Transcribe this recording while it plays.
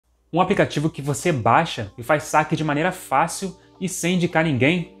Um aplicativo que você baixa e faz saque de maneira fácil e sem indicar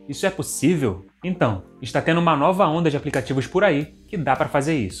ninguém? Isso é possível? Então, está tendo uma nova onda de aplicativos por aí que dá para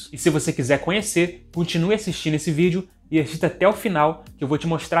fazer isso. E se você quiser conhecer, continue assistindo esse vídeo e assista até o final que eu vou te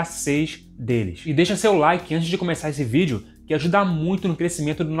mostrar 6 deles. E deixa seu like antes de começar esse vídeo, que ajuda muito no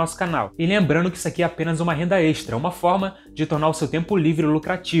crescimento do nosso canal. E lembrando que isso aqui é apenas uma renda extra, uma forma de tornar o seu tempo livre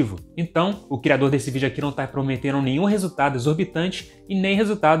lucrativo. Então, o criador desse vídeo aqui não está prometendo nenhum resultado exorbitante e nem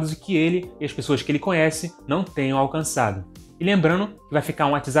resultados que ele e as pessoas que ele conhece não tenham alcançado. E lembrando que vai ficar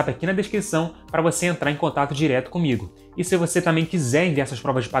um WhatsApp aqui na descrição para você entrar em contato direto comigo. E se você também quiser enviar suas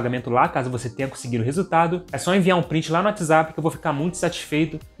provas de pagamento lá, caso você tenha conseguido o resultado, é só enviar um print lá no WhatsApp que eu vou ficar muito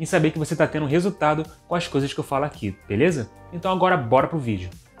satisfeito em saber que você está tendo resultado com as coisas que eu falo aqui, beleza? Então agora bora pro vídeo.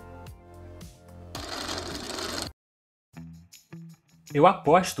 Eu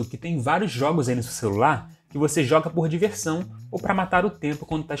aposto que tem vários jogos aí no seu celular que você joga por diversão ou para matar o tempo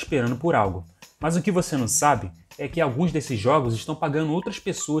quando está esperando por algo. Mas o que você não sabe é que alguns desses jogos estão pagando outras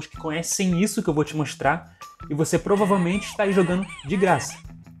pessoas que conhecem isso que eu vou te mostrar e você provavelmente está aí jogando de graça.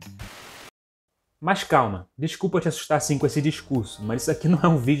 Mas calma, desculpa te assustar assim com esse discurso, mas isso aqui não é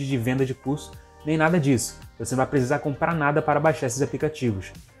um vídeo de venda de curso nem nada disso. Você não vai precisar comprar nada para baixar esses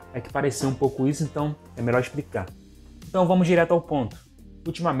aplicativos. É que pareceu um pouco isso, então é melhor explicar. Então vamos direto ao ponto.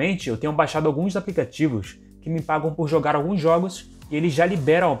 Ultimamente eu tenho baixado alguns aplicativos que me pagam por jogar alguns jogos e eles já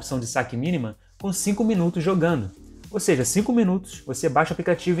liberam a opção de saque mínima com 5 minutos jogando. Ou seja, 5 minutos, você baixa o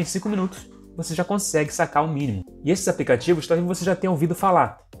aplicativo e em 5 minutos você já consegue sacar o mínimo. E esses aplicativos, talvez você já tenha ouvido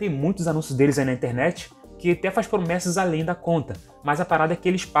falar. Tem muitos anúncios deles aí na internet que até faz promessas além da conta, mas a parada é que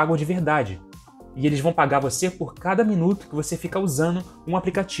eles pagam de verdade. E eles vão pagar você por cada minuto que você fica usando um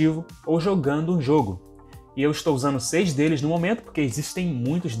aplicativo ou jogando um jogo. E eu estou usando 6 deles no momento, porque existem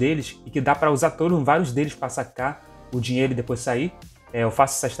muitos deles e que dá para usar vários deles para sacar o dinheiro e depois sair. Eu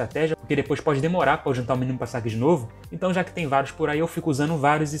faço essa estratégia, porque depois pode demorar para eu juntar o mínimo para saque de novo. Então já que tem vários por aí, eu fico usando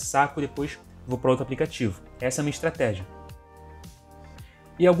vários e saco e depois vou para outro aplicativo. Essa é a minha estratégia.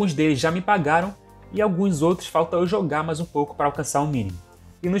 E alguns deles já me pagaram e alguns outros falta eu jogar mais um pouco para alcançar o mínimo.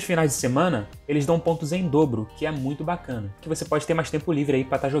 E nos finais de semana, eles dão pontos em dobro, que é muito bacana, que você pode ter mais tempo livre aí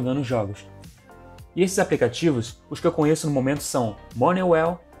para estar jogando jogos. E esses aplicativos, os que eu conheço no momento são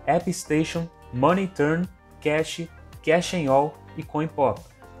Moneywell, AppStation, MoneyTurn, Cash, Cash & All e CoinPop.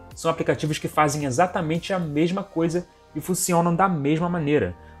 São aplicativos que fazem exatamente a mesma coisa e funcionam da mesma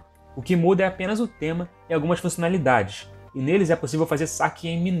maneira. O que muda é apenas o tema e algumas funcionalidades, e neles é possível fazer saque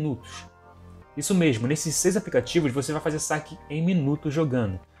em minutos. Isso mesmo, nesses 6 aplicativos você vai fazer saque em minutos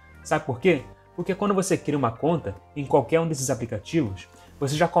jogando. Sabe por quê? Porque quando você cria uma conta em qualquer um desses aplicativos,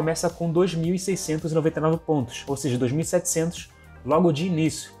 você já começa com 2.699 pontos, ou seja, 2.700 logo de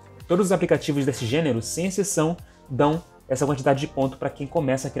início. Todos os aplicativos desse gênero, sem exceção, dão essa quantidade de pontos para quem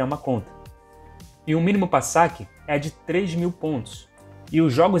começa a criar uma conta. E o mínimo para saque é de 3.000 pontos. E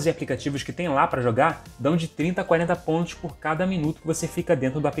os jogos e aplicativos que tem lá para jogar dão de 30 a 40 pontos por cada minuto que você fica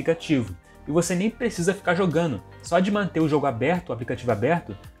dentro do aplicativo. E você nem precisa ficar jogando, só de manter o jogo aberto, o aplicativo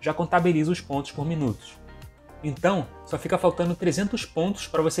aberto, já contabiliza os pontos por minutos. Então, só fica faltando 300 pontos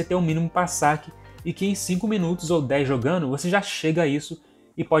para você ter o mínimo para saque e que em 5 minutos ou 10 jogando você já chega a isso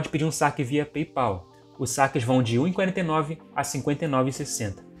e pode pedir um saque via PayPal. Os saques vão de R$ 1,49 a R$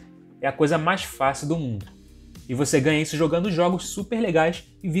 59,60. É a coisa mais fácil do mundo. E você ganha isso jogando jogos super legais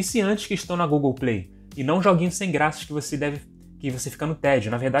e viciantes que estão na Google Play. E não joguinhos sem graças que você fica no tédio.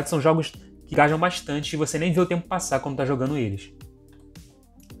 Na verdade, são jogos que engajam bastante e você nem vê o tempo passar quando está jogando eles.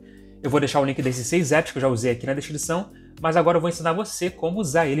 Eu vou deixar o link desses 6 apps que eu já usei aqui na descrição, mas agora eu vou ensinar você como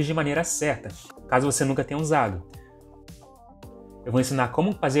usar eles de maneira certa, caso você nunca tenha usado. Eu vou ensinar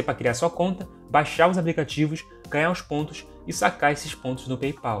como fazer para criar sua conta, baixar os aplicativos, ganhar os pontos e sacar esses pontos no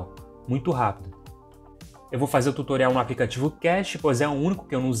PayPal. Muito rápido. Eu vou fazer o tutorial no aplicativo Cash, pois é o único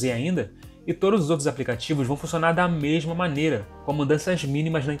que eu não usei ainda, e todos os outros aplicativos vão funcionar da mesma maneira, com mudanças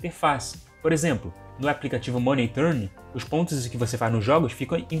mínimas na interface. Por exemplo, no aplicativo MoneyTurn, os pontos que você faz nos jogos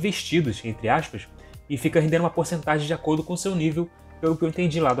ficam investidos, entre aspas, e fica rendendo uma porcentagem de acordo com o seu nível, pelo que eu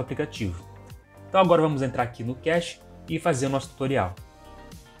entendi lá do aplicativo. Então agora vamos entrar aqui no Cash e fazer o nosso tutorial.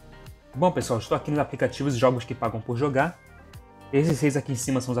 Bom pessoal, estou aqui nos aplicativos e jogos que pagam por jogar. Esses 6 aqui em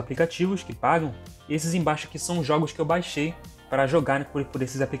cima são os aplicativos que pagam, e esses embaixo aqui são os jogos que eu baixei para jogar por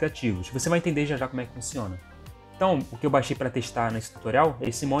esses aplicativos. Você vai entender já como é que funciona. Então, o que eu baixei para testar nesse tutorial é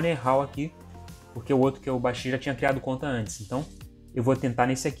esse Moneywell aqui, porque o outro que eu baixei já tinha criado conta antes. Então, eu vou tentar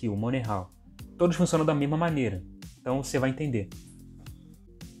nesse aqui, o Moneywell. Todos funcionam da mesma maneira, então você vai entender.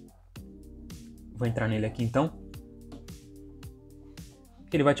 Vou entrar nele aqui então.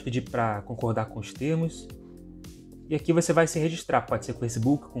 Ele vai te pedir para concordar com os termos. E aqui você vai se registrar, pode ser com o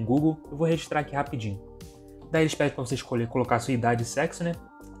Facebook, com o Google, eu vou registrar aqui rapidinho. Daí eles pedem para você escolher, colocar a sua idade e sexo, né?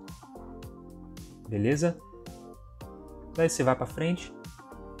 Beleza? Daí você vai para frente.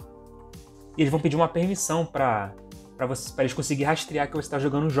 E eles vão pedir uma permissão para eles conseguirem rastrear que você está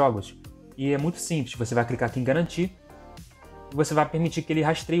jogando jogos. E é muito simples, você vai clicar aqui em garantir e você vai permitir que ele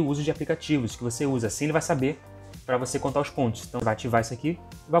rastreie o uso de aplicativos que você usa. Assim ele vai saber para você contar os pontos. Então vai ativar isso aqui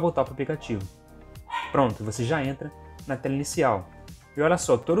e vai voltar para o aplicativo. Pronto, você já entra na tela inicial. E olha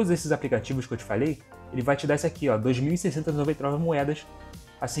só, todos esses aplicativos que eu te falei, ele vai te dar isso aqui, ó, 2.699 moedas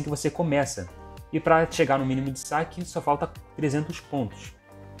assim que você começa. E para chegar no mínimo de saque, só falta 300 pontos.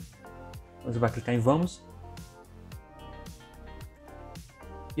 Você vai clicar em vamos.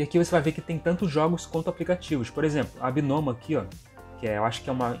 E aqui você vai ver que tem tanto jogos quanto aplicativos. Por exemplo, a Binomo aqui, ó, eu acho que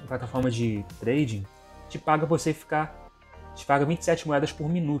é uma plataforma de trading, te paga você ficar, te paga 27 moedas por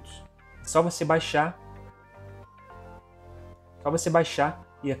minuto. É só você baixar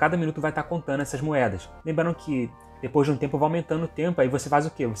e a cada minuto vai estar contando essas moedas. Lembrando que depois de um tempo vai aumentando o tempo, aí você faz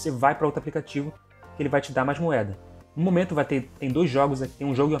o quê? Você vai para outro aplicativo que ele vai te dar mais moeda. No momento tem dois jogos aqui, tem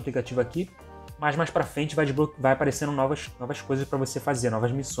um jogo e um aplicativo aqui, mas mais para frente vai aparecendo novas coisas para você fazer,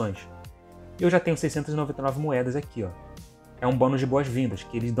 novas missões. Eu já tenho 699 moedas aqui, ó. É um bônus de boas-vindas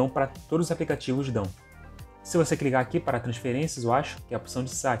que eles dão para todos os aplicativos dão. Se você clicar aqui para transferências, eu acho que é a opção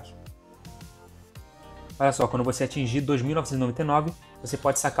de saque. Olha só, quando você atingir 2.999, você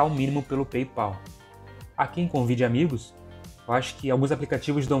pode sacar o mínimo pelo PayPal. Aqui em Convide Amigos, eu acho que alguns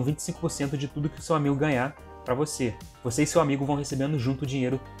aplicativos dão 25% de tudo que o seu amigo ganhar para você. Você e seu amigo vão recebendo junto o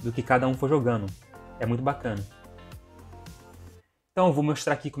dinheiro do que cada um for jogando. É muito bacana. Então eu vou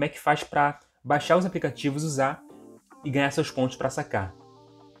mostrar aqui como é que faz para baixar os aplicativos, usar e ganhar seus pontos para sacar.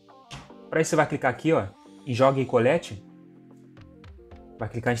 Para isso você vai clicar aqui, ó, em Jogue e Colete. Vai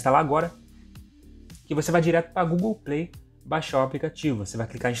clicar em instalar agora. Que você vai direto para Google Play baixar o aplicativo. Você vai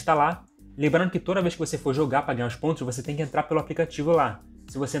clicar em instalar. Lembrando que toda vez que você for jogar para ganhar os pontos, você tem que entrar pelo aplicativo lá.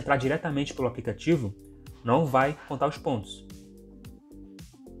 Se você entrar diretamente pelo aplicativo, não vai contar os pontos.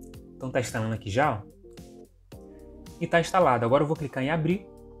 Então está instalando aqui já, ó. E está instalado. Agora eu vou clicar em abrir.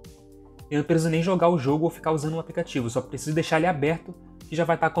 Eu não preciso nem jogar o jogo ou ficar usando o aplicativo. Só preciso deixar ele aberto que já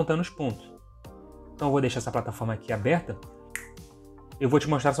vai estar contando os pontos. Então eu vou deixar essa plataforma aqui aberta. Eu vou te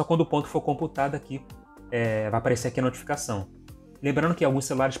mostrar só quando o ponto for computado aqui. Vai aparecer aqui a notificação. Lembrando que alguns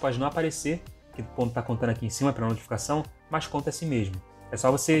celulares pode não aparecer, que o ponto está contando aqui em cima para notificação, mas conta assim mesmo. É só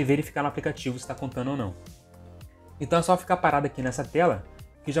você verificar no aplicativo se está contando ou não. Então é só ficar parado aqui nessa tela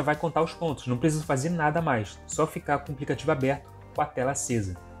que já vai contar os pontos. Não precisa fazer nada mais, só ficar com o aplicativo aberto com a tela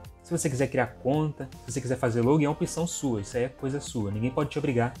acesa. Se você quiser criar conta, se você quiser fazer login, é uma opção sua, isso aí é coisa sua. Ninguém pode te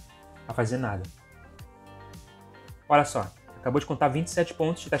obrigar a fazer nada. Olha só, acabou de contar 27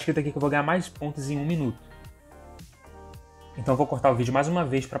 pontos, está escrito aqui que eu vou ganhar mais pontos em 1 minuto. Então eu vou cortar o vídeo mais uma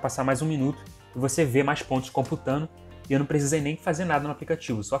vez para passar mais 1 minuto e você vê mais pontos computando e eu não precisei nem fazer nada no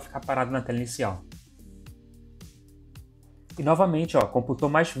aplicativo, só ficar parado na tela inicial. E novamente, ó, computou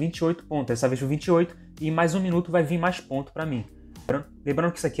mais 28 pontos, dessa vez foi 28 e em mais 1 minuto vai vir mais ponto para mim.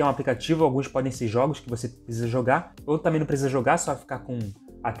 Lembrando que isso aqui é um aplicativo, alguns podem ser jogos que você precisa jogar, ou também não precisa jogar, só ficar com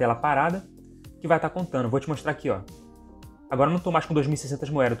a tela parada que vai estar contando. Vou te mostrar aqui, ó. Agora eu não estou mais com 2.600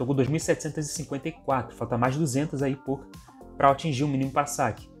 moedas, eu estou com 2.754, falta mais 200 aí para atingir o mínimo para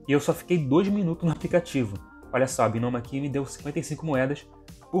saque. E eu só fiquei 2 minutos no aplicativo. Olha só, a Binomo aqui me deu 55 moedas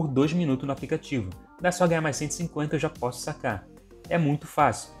por 2 minutos no aplicativo. Não é só ganhar mais 150, eu já posso sacar. É muito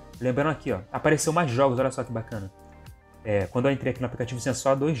fácil. Lembrando aqui, ó, apareceu mais jogos, olha só que bacana. Quando eu entrei aqui no aplicativo tinha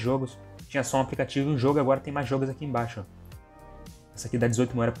só 2 jogos. Tinha só um aplicativo e um jogo, agora tem mais jogos aqui embaixo. Ó. Essa aqui dá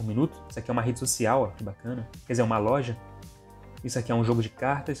 18 moedas por minuto. Isso aqui é uma rede social, ó, que bacana. Quer dizer, uma loja. Isso aqui é um jogo de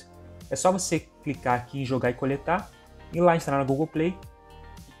cartas. É só você clicar aqui em jogar e coletar. Ir lá instalar no Google Play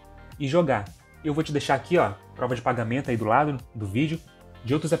e jogar. Eu vou te deixar aqui, ó, prova de pagamento aí do lado do vídeo,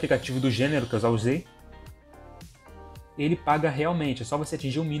 de outros aplicativos do gênero que eu já usei. Ele paga realmente, é só você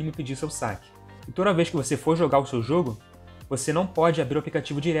atingir o mínimo e pedir seu saque. E toda vez que você for jogar o seu jogo, você não pode abrir o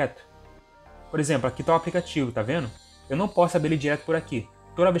aplicativo direto. Por exemplo, aqui está o aplicativo, tá vendo? Eu não posso abrir ele direto por aqui.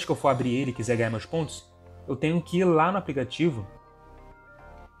 Toda vez que eu for abrir ele e quiser ganhar meus pontos, eu tenho que ir lá no aplicativo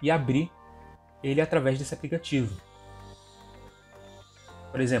e abrir ele através desse aplicativo.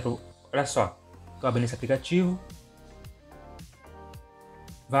 Por exemplo, olha só, estou abrindo esse aplicativo,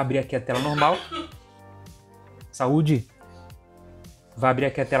 vai abrir aqui a tela normal, saúde, vai abrir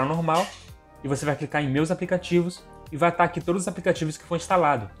aqui a tela normal e você vai clicar em meus aplicativos e vai estar aqui todos os aplicativos que foi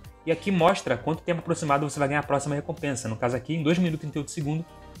instalado. E aqui mostra quanto tempo aproximado você vai ganhar a próxima recompensa. No caso aqui, em 2 minutos e 38 segundos,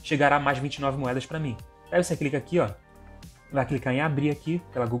 chegará mais 29 moedas para mim. Aí você clica aqui, ó, vai clicar em abrir aqui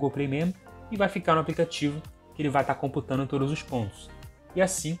pela Google Play mesmo e vai ficar no aplicativo que ele vai estar computando todos os pontos. E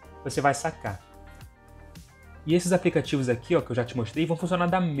assim você vai sacar. E esses aplicativos aqui, ó, que eu já te mostrei, vão funcionar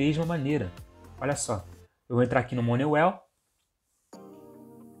da mesma maneira. Olha só, eu vou entrar aqui no Monewell.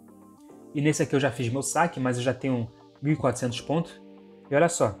 E nesse aqui eu já fiz meu saque, mas eu já tenho 1.400 pontos. E olha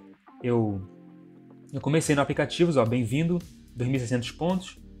só, eu comecei no Aplicativos, ó, bem-vindo, 2.600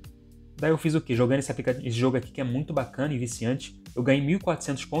 pontos. Daí eu fiz o quê? Jogando esse jogo aqui que é muito bacana e viciante. Eu ganhei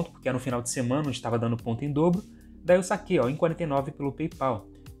 1.400 pontos, porque era no final de semana, onde estava dando ponto em dobro. Daí eu saquei, ó, em 49 pelo PayPal.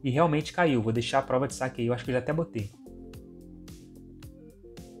 E realmente caiu. Vou deixar a prova de saque aí, eu acho que eu já até botei.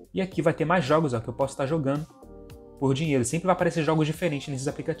 E aqui vai ter mais jogos, ó, que eu posso estar jogando por dinheiro. Sempre vai aparecer jogos diferentes nesses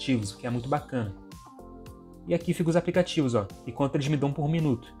aplicativos, o que é muito bacana. E aqui ficam os aplicativos, ó, e quanto eles me dão por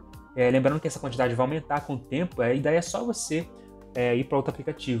minuto. Lembrando que essa quantidade vai aumentar com o tempo, a ideia é só você ir para outro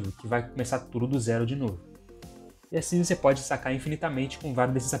aplicativo, que vai começar tudo do zero de novo. E assim você pode sacar infinitamente com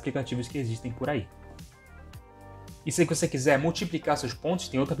vários desses aplicativos que existem por aí. E se você quiser multiplicar seus pontos,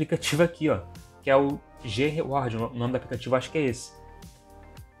 tem outro aplicativo aqui, ó, que é o G-Reward, o nome do aplicativo acho que é esse.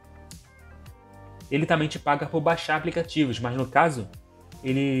 Ele também te paga por baixar aplicativos, mas no caso,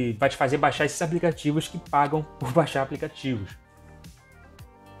 ele vai te fazer baixar esses aplicativos que pagam por baixar aplicativos.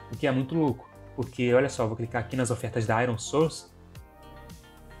 O que é muito louco, porque olha só, vou clicar aqui nas ofertas da Iron Source.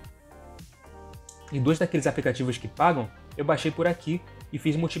 E dois daqueles aplicativos que pagam, eu baixei por aqui e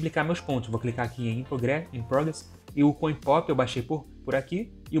fiz multiplicar meus pontos. Vou clicar aqui em Progress, e o CoinPop eu baixei por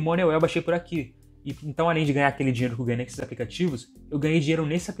aqui, e o Monewell eu baixei por aqui. E, então, além de ganhar aquele dinheiro que eu ganhei nesses aplicativos, eu ganhei dinheiro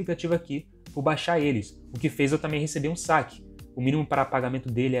nesse aplicativo aqui por baixar eles, o que fez eu também receber um saque. O mínimo para pagamento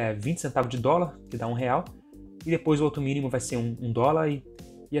dele é 20 centavos de dólar, que dá R$1, e depois o outro mínimo vai ser $1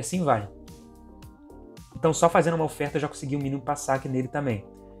 e assim vai. Então, só fazendo uma oferta eu já consegui um mínimo para saque nele também.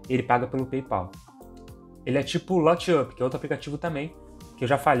 Ele paga pelo PayPal. Ele é tipo o LotUp, que é outro aplicativo também, que eu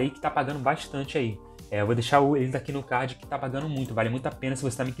já falei que está pagando bastante aí. Eu vou deixar ele aqui no card, que está pagando muito, vale muito a pena se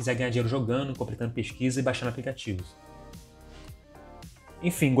você também quiser ganhar dinheiro jogando, completando pesquisa e baixando aplicativos.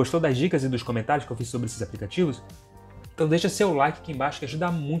 Enfim, gostou das dicas e dos comentários que eu fiz sobre esses aplicativos? Então deixa seu like aqui embaixo, que ajuda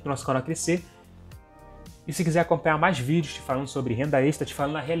muito o nosso canal a crescer. E se quiser acompanhar mais vídeos te falando sobre renda extra, te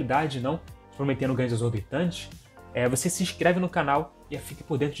falando na realidade, não te prometendo ganhos exorbitantes, você se inscreve no canal e fique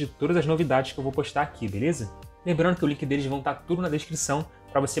por dentro de todas as novidades que eu vou postar aqui, beleza? Lembrando que o link deles vão estar tudo na descrição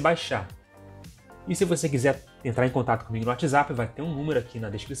para você baixar. E se você quiser entrar em contato comigo no WhatsApp, vai ter um número aqui na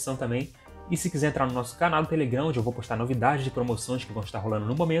descrição também. E se quiser entrar no nosso canal do Telegram, onde eu vou postar novidades de promoções que vão estar rolando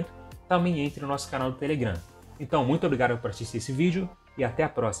no momento, também entre no nosso canal do Telegram. Então, muito obrigado por assistir esse vídeo e até a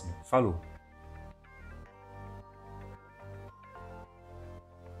próxima. Falou!